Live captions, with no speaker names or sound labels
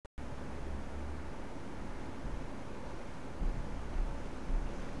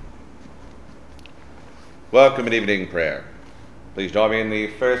Welcome and evening prayer. Please join me in the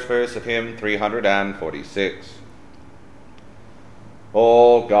first verse of hymn 346.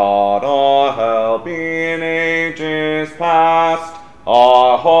 O God, our help in ages past,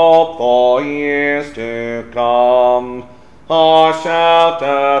 our hope for years to come, our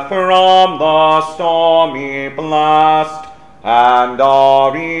shelter from the stormy blast, and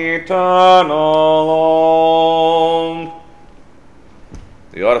our eternal home.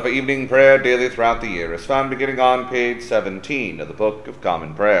 The order for evening prayer daily throughout the year is found beginning on page 17 of the Book of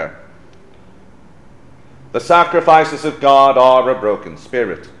Common Prayer. The sacrifices of God are a broken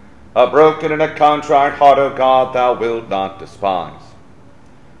spirit. A broken and a contrite heart, O God, thou wilt not despise.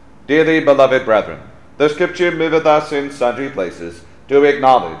 Dearly beloved brethren, the Scripture moveth us in sundry places to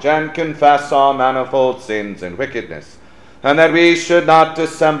acknowledge and confess our manifold sins and wickedness, and that we should not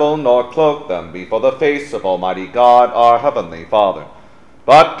dissemble nor cloak them before the face of Almighty God, our heavenly Father,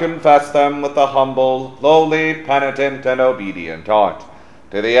 but confess them with a humble, lowly, penitent, and obedient heart,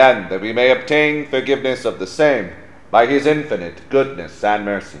 to the end that we may obtain forgiveness of the same by his infinite goodness and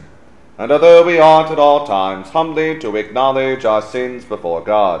mercy. And although we ought at all times humbly to acknowledge our sins before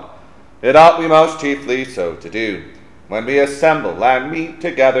God, it ought we most chiefly so to do, when we assemble and meet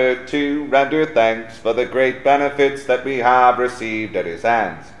together to render thanks for the great benefits that we have received at his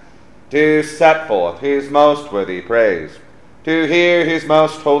hands, to set forth his most worthy praise, to hear his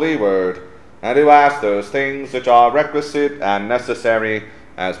most holy word, and to ask those things which are requisite and necessary,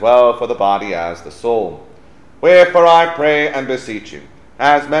 as well for the body as the soul. Wherefore I pray and beseech you,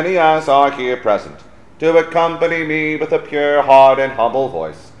 as many as are here present, to accompany me with a pure heart and humble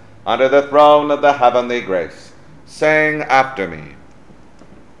voice, under the throne of the heavenly grace, saying after me,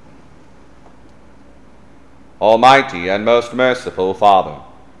 Almighty and most merciful Father,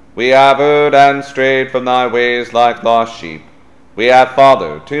 we have erred and strayed from thy ways like lost sheep. We have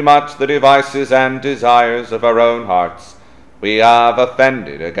followed too much the devices and desires of our own hearts. We have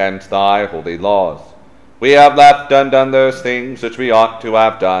offended against thy holy laws. We have left undone those things which we ought to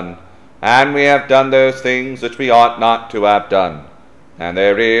have done, and we have done those things which we ought not to have done, and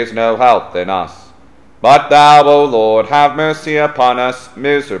there is no help in us. But thou, O Lord, have mercy upon us,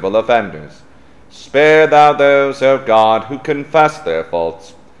 miserable offenders. Spare thou those, O God, who confess their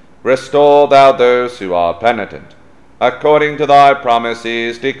faults. Restore thou those who are penitent, according to thy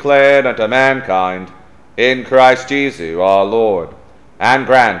promises declared unto mankind, in Christ Jesus our Lord. And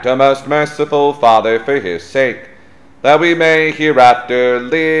grant, O most merciful Father, for his sake, that we may hereafter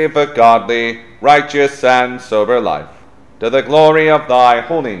live a godly, righteous, and sober life, to the glory of thy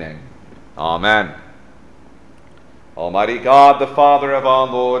holy name. Amen. Almighty God, the Father of our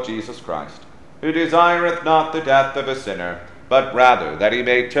Lord Jesus Christ, who desireth not the death of a sinner, but rather that he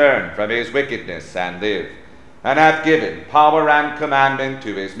may turn from his wickedness and live, and hath given power and commandment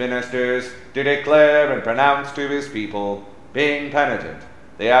to his ministers to declare and pronounce to his people, being penitent,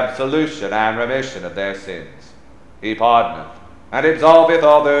 the absolution and remission of their sins. He pardoneth and absolveth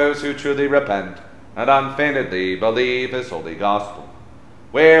all those who truly repent and unfeignedly believe his holy gospel.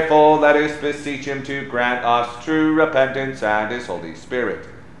 Wherefore let us beseech him to grant us true repentance and his Holy Spirit,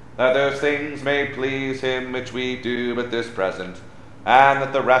 that those things may please him which we do at this present, and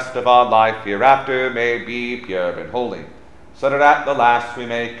that the rest of our life hereafter may be pure and holy, so that at the last we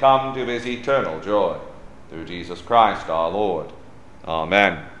may come to his eternal joy, through Jesus Christ our Lord.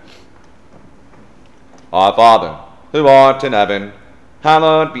 Amen. Our Father, who art in heaven,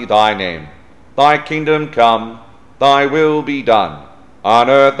 hallowed be thy name. Thy kingdom come, thy will be done, on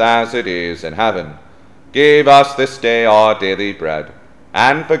earth as it is in heaven. Give us this day our daily bread,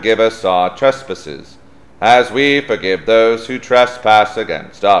 and forgive us our trespasses, as we forgive those who trespass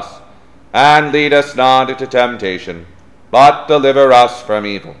against us. And lead us not into temptation, but deliver us from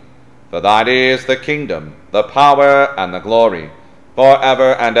evil. For thine is the kingdom, the power, and the glory, for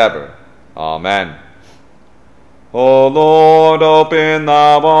ever and ever. Amen. O Lord, open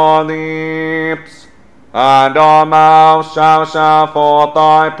thou our lips, and our mouth shall shout forth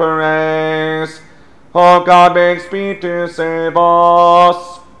thy praise. O God, make speed to save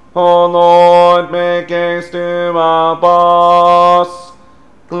us. O Lord, make haste to help us.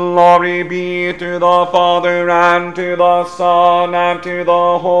 Glory be to the Father, and to the Son, and to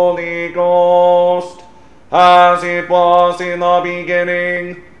the Holy Ghost, as it was in the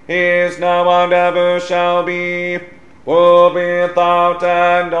beginning, is now, and ever shall be, world without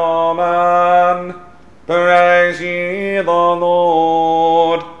end. Amen. Praise ye the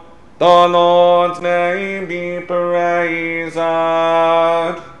Lord. The Lord's name be praised.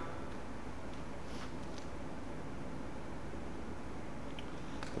 The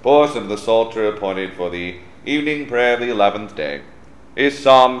portion of the Psalter appointed for the evening prayer of the 11th day is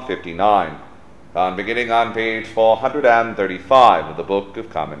Psalm 59. found beginning on page 435 of the Book of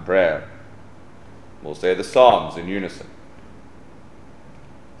Common Prayer. We'll say the Psalms in unison.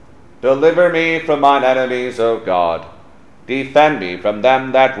 Deliver me from mine enemies, O God. Defend me from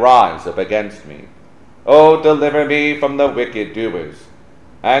them that rise up against me. O deliver me from the wicked doers,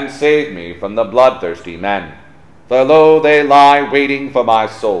 and save me from the bloodthirsty men. For lo, they lie waiting for my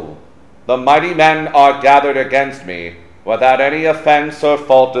soul. The mighty men are gathered against me, without any offense or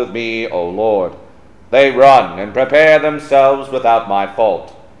fault of me, O Lord. They run and prepare themselves without my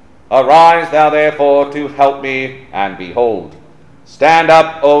fault. Arise thou therefore to help me, and behold. Stand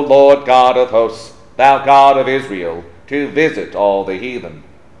up, O Lord God of hosts, thou God of Israel, to visit all the heathen.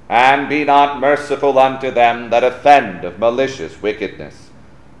 And be not merciful unto them that offend of malicious wickedness.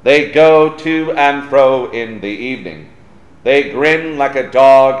 They go to and fro in the evening. They grin like a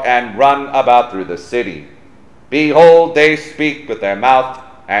dog, and run about through the city. Behold, they speak with their mouth,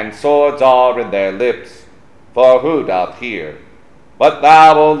 and swords are in their lips. For who doth hear? But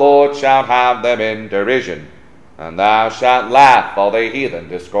thou, O Lord, shalt have them in derision, and thou shalt laugh all the heathen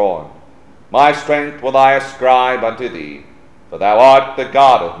to scorn. My strength will I ascribe unto thee, for thou art the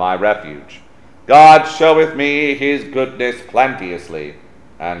God of my refuge. God showeth me his goodness plenteously,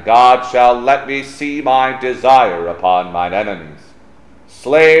 and God shall let me see my desire upon mine enemies.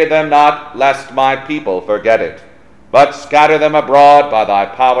 Slay them not, lest my people forget it, but scatter them abroad by thy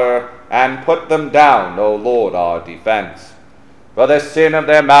power, and put them down, O Lord, our defense. For the sin of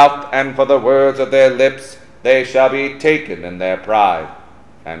their mouth and for the words of their lips they shall be taken in their pride.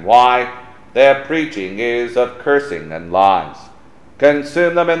 And why? Their preaching is of cursing and lies.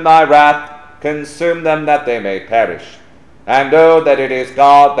 Consume them in thy wrath, consume them that they may perish. And know that it is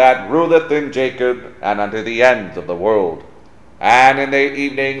God that ruleth in Jacob, and unto the ends of the world. And in the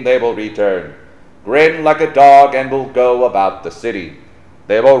evening they will return, grin like a dog, and will go about the city.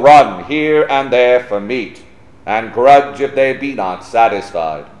 They will run here and there for meat, and grudge if they be not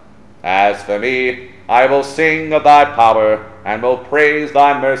satisfied. As for me, I will sing of thy power, and will praise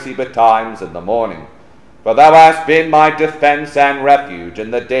thy mercy betimes in the morning. For thou hast been my defense and refuge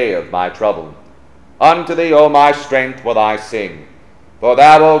in the day of my trouble. Unto thee, O my strength, will I sing. For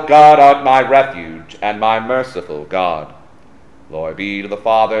thou, O God, art my refuge, and my merciful God. Glory be to the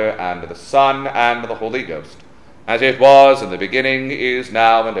Father, and to the Son, and to the Holy Ghost, as it was in the beginning, is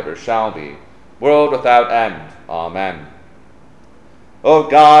now, and ever shall be, world without end. Amen. O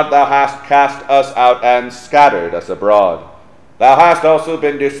God, thou hast cast us out and scattered us abroad. Thou hast also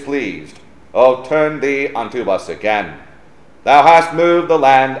been displeased. O turn thee unto us again. Thou hast moved the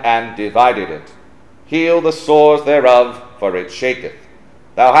land and divided it. Heal the sores thereof, for it shaketh.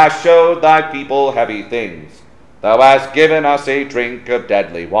 Thou hast showed thy people heavy things. Thou hast given us a drink of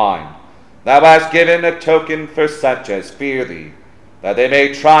deadly wine. Thou hast given a token for such as fear thee, that they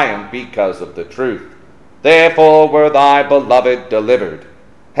may triumph because of the truth. Therefore were thy beloved delivered.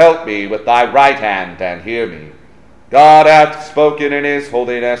 Help me with thy right hand, and hear me. God hath spoken in his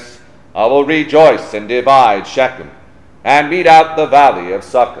holiness. I will rejoice and divide Shechem, and mete out the valley of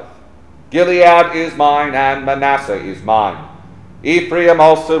Succoth. Gilead is mine, and Manasseh is mine. Ephraim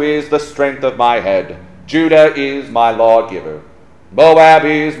also is the strength of my head. Judah is my lawgiver. Moab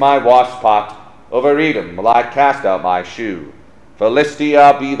is my washpot. Over Edom will I cast out my shoe.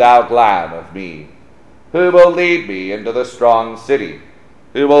 Philistia, be thou glad of me. Who will lead me into the strong city?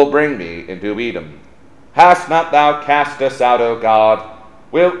 Who will bring me into Edom? Hast not thou cast us out, O God?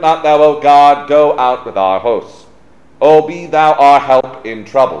 Wilt not thou, O God, go out with our hosts? O be thou our help in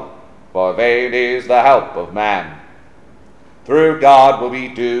trouble, for vain is the help of man. Through God will we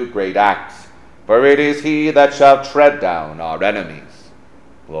do great acts, for it is he that shall tread down our enemies.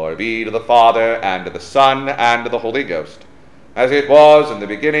 Glory be to the Father, and to the Son, and to the Holy Ghost, as it was in the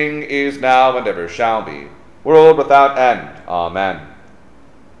beginning, is now, and ever shall be, world without end. Amen.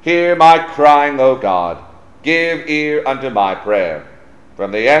 Hear my crying, O God. Give ear unto my prayer.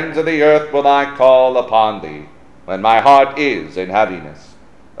 From the ends of the earth will I call upon thee, when my heart is in heaviness.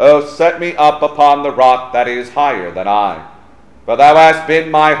 O set me up upon the rock that is higher than I. For thou hast been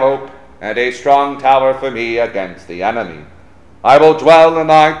my hope, and a strong tower for me against the enemy. I will dwell in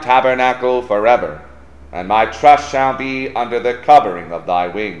thy tabernacle forever, and my trust shall be under the covering of thy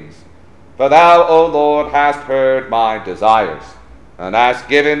wings. For thou, O Lord, hast heard my desires, and hast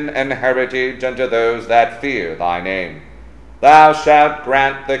given an heritage unto those that fear thy name. Thou shalt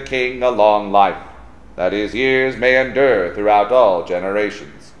grant the king a long life, that his years may endure throughout all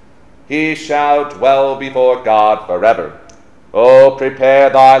generations. He shall dwell before God forever. O prepare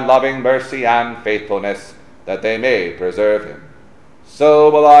thy loving mercy and faithfulness, that they may preserve him. So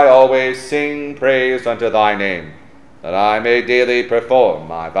will I always sing praise unto thy name, that I may daily perform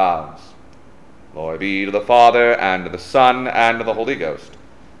my vows. Glory be to the Father, and to the Son, and to the Holy Ghost,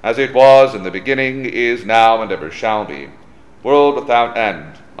 as it was in the beginning, is now, and ever shall be, world without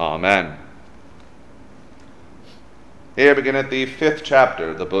end. Amen. Here beginneth the 5th chapter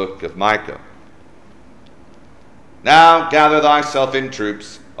of the book of Micah. Now gather thyself in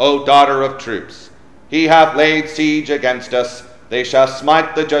troops, O daughter of troops. He hath laid siege against us. They shall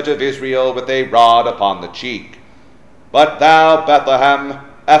smite the judge of Israel with a rod upon the cheek. But thou, Bethlehem,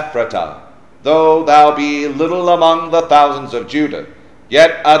 Ephratah, though thou be little among the thousands of Judah,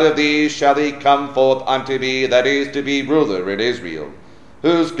 yet out of thee shall he come forth unto me that is to be ruler in Israel,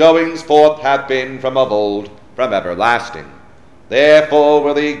 whose goings forth hath been from of old, from everlasting. Therefore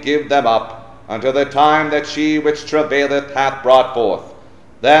will he give them up until the time that she which travaileth hath brought forth.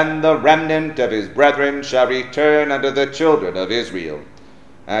 Then the remnant of his brethren shall return unto the children of Israel.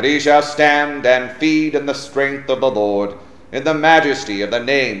 And he shall stand and feed in the strength of the Lord, in the majesty of the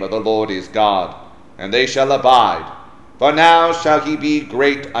name of the Lord his God. And they shall abide. For now shall he be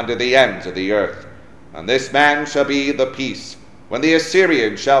great unto the ends of the earth. And this man shall be the peace, when the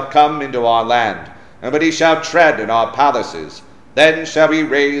Assyrian shall come into our land, and when he shall tread in our palaces. Then shall we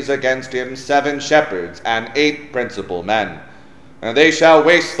raise against him 7 shepherds and 8 principal men. And they shall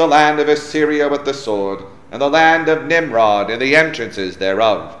waste the land of Assyria with the sword, and the land of Nimrod in the entrances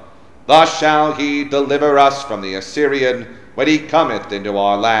thereof. Thus shall he deliver us from the Assyrian, when he cometh into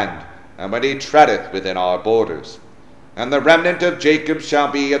our land, and when he treadeth within our borders. And the remnant of Jacob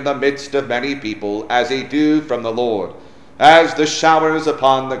shall be in the midst of many people, as a dew from the Lord, as the showers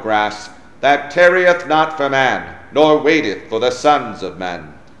upon the grass, that tarrieth not for man, nor waiteth for the sons of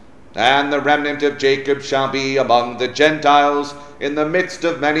men. And the remnant of Jacob shall be among the Gentiles, in the midst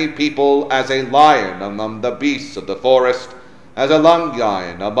of many people, as a lion among the beasts of the forest, as a young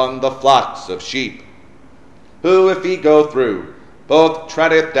lion among the flocks of sheep. Who, if he go through, both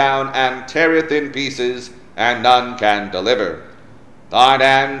treadeth down and teareth in pieces, and none can deliver. Thine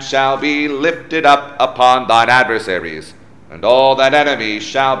hand shall be lifted up upon thine adversaries, and all thine enemies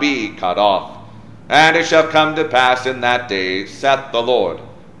shall be cut off. And it shall come to pass in that day, saith the Lord,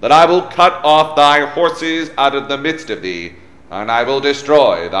 that I will cut off thy horses out of the midst of thee, and I will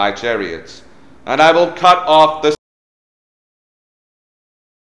destroy thy chariots, and I will cut off the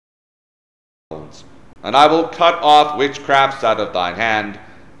and I will cut off witchcrafts out of thine hand,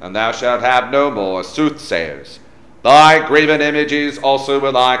 and thou shalt have no more soothsayers. Thy graven images also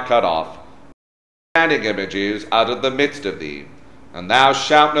will I cut off, standing images out of the midst of thee, and thou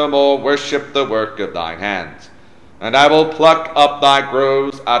shalt no more worship the work of thine hands. And I will pluck up thy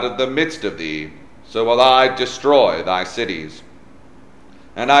groves out of the midst of thee, so will I destroy thy cities.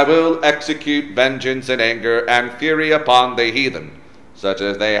 And I will execute vengeance and anger and fury upon the heathen, such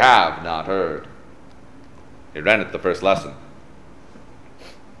as they have not heard. Here endeth the first lesson.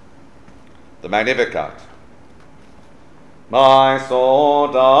 The Magnificat. My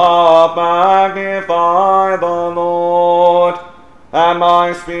soul doth magnify the Lord, and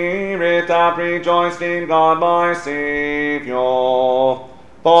my spirit hath rejoiced in God my Saviour.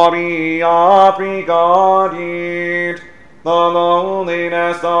 For he hath regarded the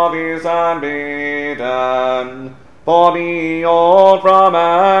lowliness of his handmaiden. For behold, from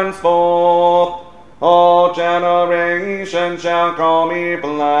henceforth all generations shall call me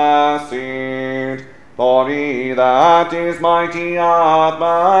blessed. For he that is mighty hath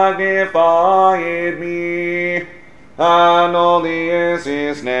magnified me, and holy is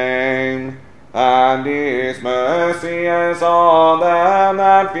his name, and his mercy is on them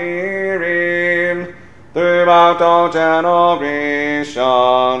that fear him throughout all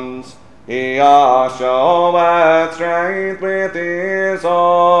generations. He hath showed strength with his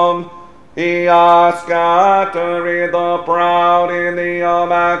arm. He hath scattered the proud in the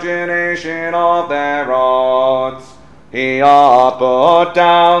imagination of their hearts. He hath put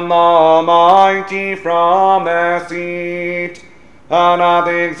down the mighty from their seat, and hath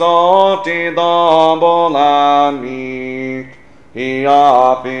exalted the humble and meek. He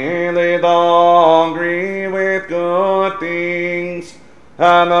hath filled the hungry with good things,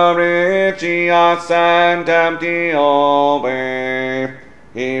 and the rich he hath sent empty away.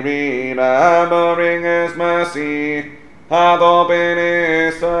 He, remembering his mercy, hath opened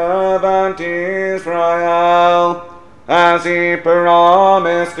his servant Israel, as he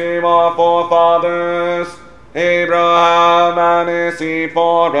promised to our forefathers, Abraham and his seed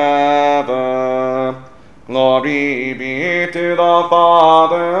forever. Glory be to the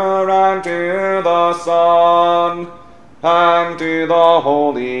Father, and to the Son, and to the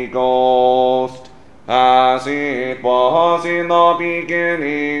Holy Ghost, as it was in the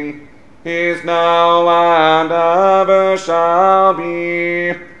beginning, is now, and ever shall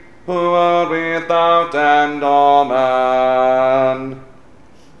be, world without end. Amen.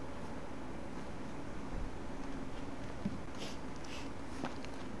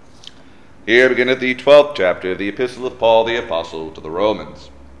 Here beginneth the 12th chapter of the Epistle of Paul the Apostle to the Romans.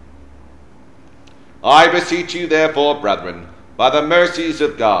 I beseech you therefore, brethren, by the mercies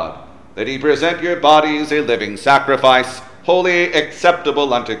of God, that ye present your bodies a living sacrifice, wholly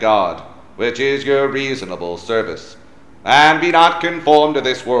acceptable unto God, which is your reasonable service. And be not conformed to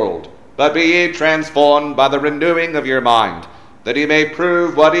this world, but be ye transformed by the renewing of your mind, that ye may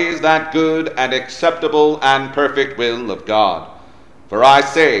prove what is that good and acceptable and perfect will of God. For I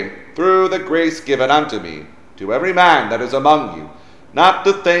say, through the grace given unto me, to every man that is among you, not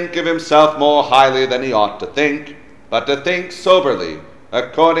to think of himself more highly than he ought to think, but to think soberly,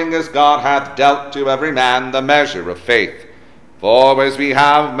 according as God hath dealt to every man the measure of faith. For as we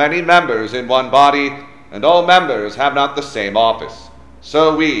have many members in one body, and all members have not the same office,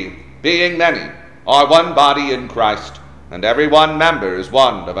 so we, being many, are one body in Christ, and every one member is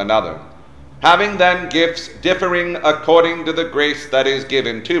one of another. Having then gifts differing according to the grace that is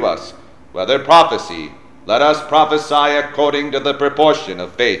given to us, whether prophecy, let us prophesy according to the proportion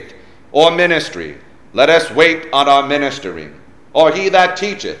of faith, or ministry, let us wait on our ministering, or he that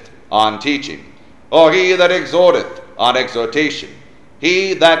teacheth on teaching, or he that exhorteth on exhortation,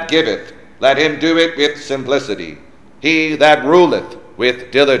 he that giveth, let him do it with simplicity, he that ruleth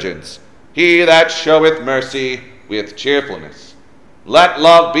with diligence, he that showeth mercy with cheerfulness. Let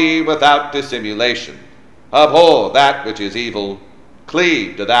love be without dissimulation. Abhor that which is evil,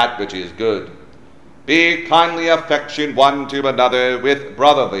 cleave to that which is good. Be kindly affectioned one to another with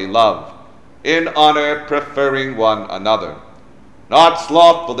brotherly love, in honor preferring one another. Not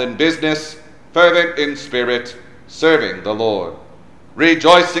slothful in business, fervent in spirit, serving the Lord.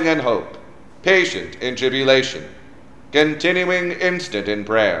 Rejoicing in hope, patient in tribulation, continuing instant in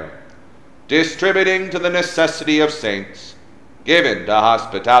prayer. Distributing to the necessity of saints, given to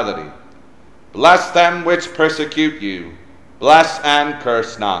hospitality. Bless them which persecute you, bless and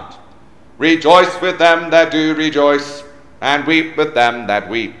curse not. Rejoice with them that do rejoice, and weep with them that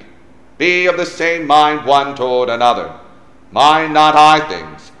weep. Be of the same mind one toward another. Mind not high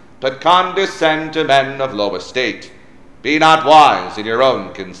things, but condescend to men of low estate. Be not wise in your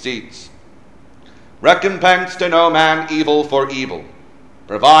own conceits. Recompense to no man evil for evil.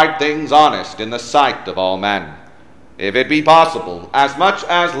 Provide things honest in the sight of all men. If it be possible, as much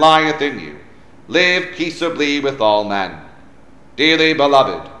as lieth in you, live peaceably with all men. Dearly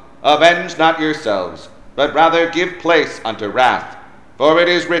beloved, avenge not yourselves, but rather give place unto wrath. For it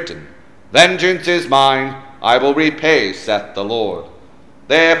is written, Vengeance is mine, I will repay, saith the Lord.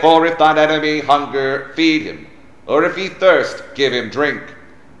 Therefore if thine enemy hunger, feed him, or if he thirst, give him drink.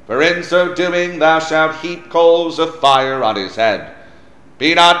 For in so doing thou shalt heap coals of fire on his head.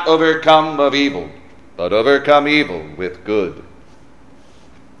 Be not overcome of evil, but overcome evil with good.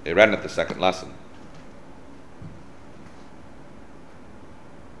 Here endeth the second lesson.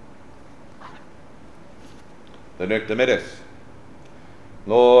 The Nunc Dimittis.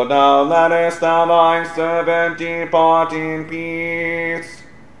 Lord, now lettest thou thy servant depart in peace,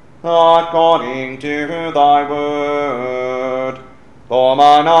 according to thy word. For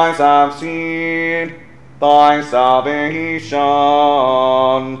mine eyes have seen thy salvation,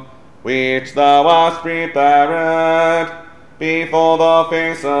 which thou hast prepared before the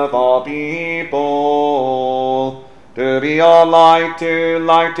face of all people, to be a light to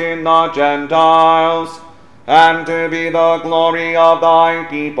lighten the Gentiles, and to be the glory of thy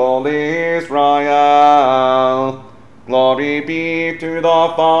people Israel. Glory be to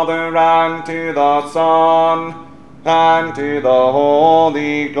the Father, and to the Son, and to the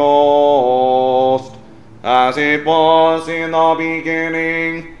Holy Ghost, as it was in the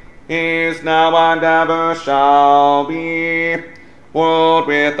beginning, is now, and ever shall be, world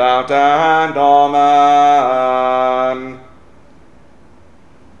without end. Amen.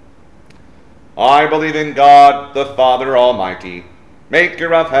 I believe in God, the Father Almighty,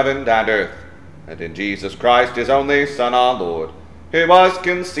 maker of heaven and earth, and in Jesus Christ, his only Son, our Lord, who was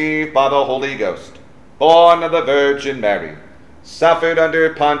conceived by the Holy Ghost, born of the Virgin Mary, suffered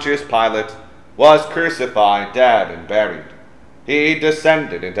under Pontius Pilate, was crucified, dead, and buried. He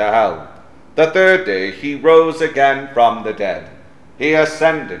descended into hell. The third day he rose again from the dead. He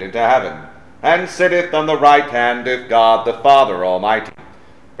ascended into heaven, and sitteth on the right hand of God the Father Almighty.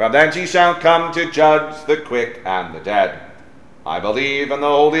 From thence he shall come to judge the quick and the dead. I believe in the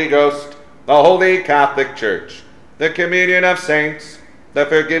Holy Ghost, the Holy Catholic Church, the communion of saints, the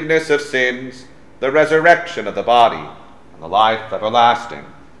forgiveness of sins, the resurrection of the body, and the life everlasting.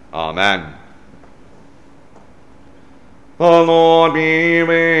 Amen. The Lord be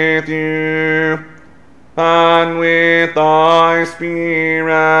with you, and with thy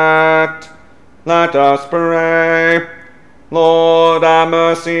spirit. Let us pray. Lord, have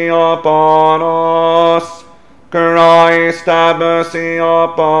mercy upon us. Christ, have mercy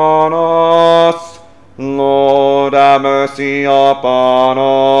upon us. Lord, have mercy upon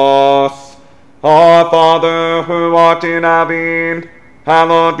us. Our Father, who art in heaven,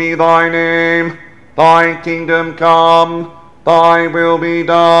 hallowed be thy name. Thy kingdom come, thy will be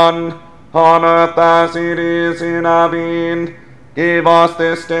done, on earth as it is in heaven. Give us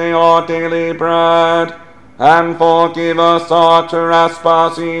this day our daily bread, and forgive us our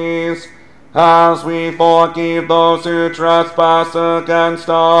trespasses, as we forgive those who trespass against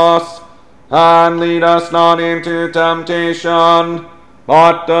us. And lead us not into temptation,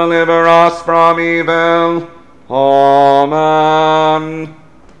 but deliver us from evil. Amen.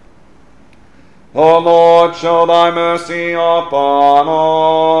 O Lord, show thy mercy upon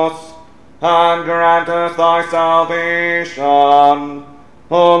us, and grant us thy salvation. O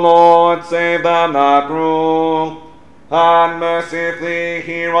Lord, save them that rule, and mercifully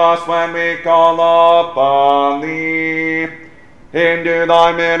hear us when we call upon thee. Endue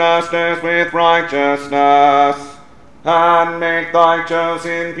thy ministers with righteousness, and make thy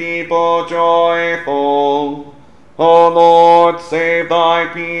chosen people joyful. O Lord, save thy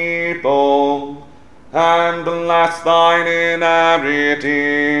people, and bless thine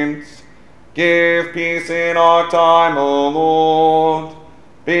inheritance. Give peace in our time, O Lord,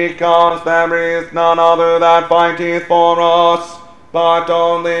 because there is none other that fighteth for us, but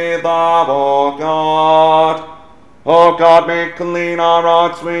only thou, O God. O God, make clean our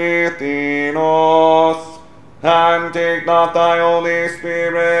hearts within us, and take not thy Holy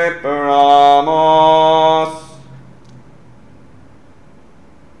Spirit from us.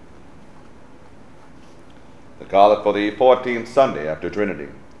 The Collect for the 14th Sunday after Trinity.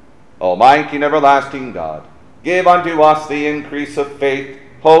 Almighty and everlasting God, give unto us the increase of faith,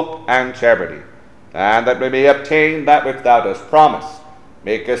 hope, and charity, and that we may obtain that which thou dost promise,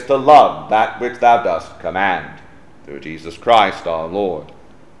 make us to love that which thou dost command. Through Jesus Christ our Lord.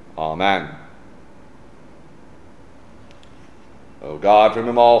 Amen. O God, from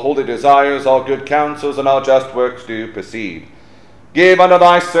whom all holy desires, all good counsels, and all just works do proceed, give unto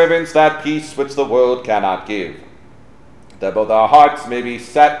thy servants that peace which the world cannot give, that both our hearts may be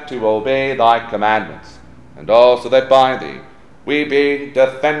set to obey thy commandments, and also that by thee, we being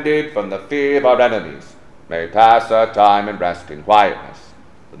defended from the fear of our enemies, may pass our time and rest in quietness,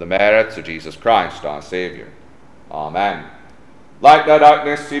 through the merits of Jesus Christ our Saviour. Amen. Light thy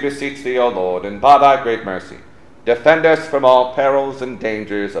darkness, we beseech thee, O Lord, and by thy great mercy, defend us from all perils and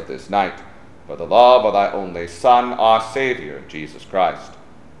dangers of this night, for the love of thy only Son, our Saviour, Jesus Christ.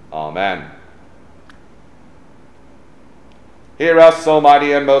 Amen. Hear us, O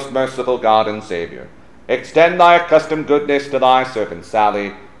mighty and most merciful God and Saviour. Extend thy accustomed goodness to thy servant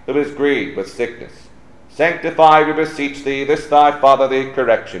Sally, who is grieved with sickness. Sanctify, we beseech thee, this thy fatherly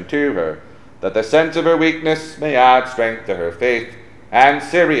correction to her, that the sense of her weakness may add strength to her faith, and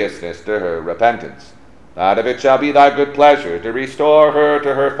seriousness to her repentance, that if it shall be thy good pleasure to restore her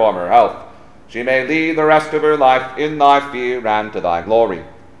to her former health, she may lead the rest of her life in thy fear and to thy glory,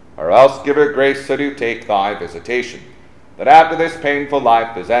 or else give her grace so to take thy visitation, that after this painful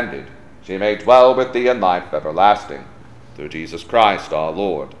life is ended, she may dwell with thee in life everlasting. Through Jesus Christ our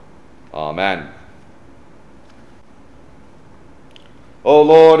Lord. Amen. O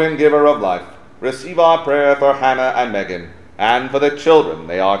Lord and giver of life, receive our prayer for Hannah and Megan, and for the children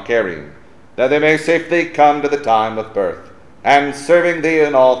they are carrying, that they may safely come to the time of birth, and serving thee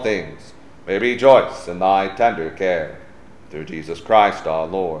in all things, may rejoice in thy tender care. Through Jesus Christ our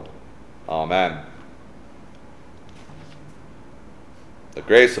Lord. Amen. The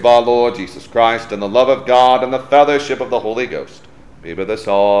grace of our Lord Jesus Christ, and the love of God, and the fellowship of the Holy Ghost be with us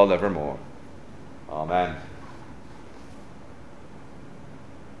all evermore. Amen.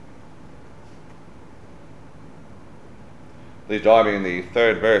 Please join me in the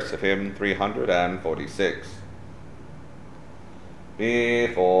third verse of hymn 346.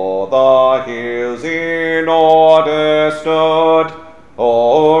 Before the hills in order stood,